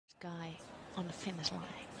guy on the finish line.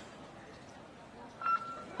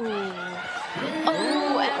 Ooh.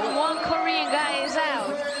 Oh, and one Korean guy is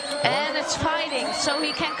out. And it's fighting, so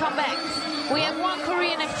he can come back. We have one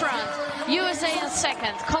Korean in front, USA in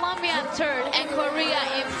second, Colombia in third, and Korea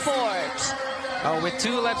in fourth. Oh, with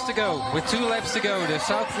 2 laps to go. The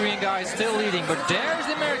South Korean guy is still leading, but there's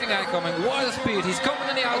the American guy coming. What a speed. He's coming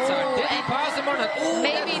on the outside. Ooh, Did he pass him or not? Ooh,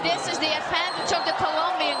 maybe this is the advantage of the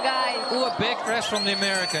Colombian guy. Ooh, a big crash from the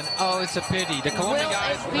American. Oh, it's a pity. The Colombian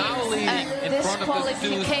guy is now leading in front of the two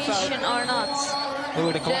disqualification or not?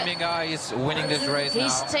 Ooh, the Colombian guy is winning this race now.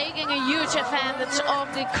 He's taking a huge advantage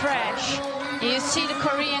of the crash. You see the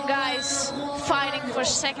Korean guys fighting for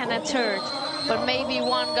second and third, but maybe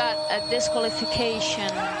one got a disqualification.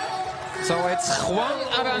 So it's Juan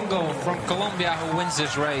Arango from Colombia who wins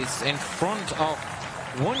this race in front of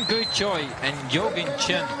Won Gui Choi and Yogin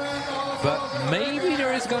Chen. But maybe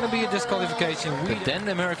there is going to be a disqualification. But then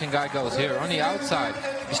the American guy goes here on the outside.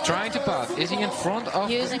 He's trying to pass. Is he in front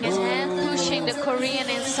of? Using his hand, pushing the Korean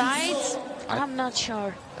inside. I'm not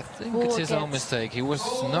sure. I think it's his own mistake. He was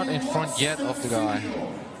not in front yet of the guy.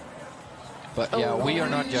 But yeah, we are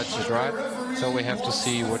not judges, right? So we have to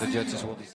see what the judges will decide.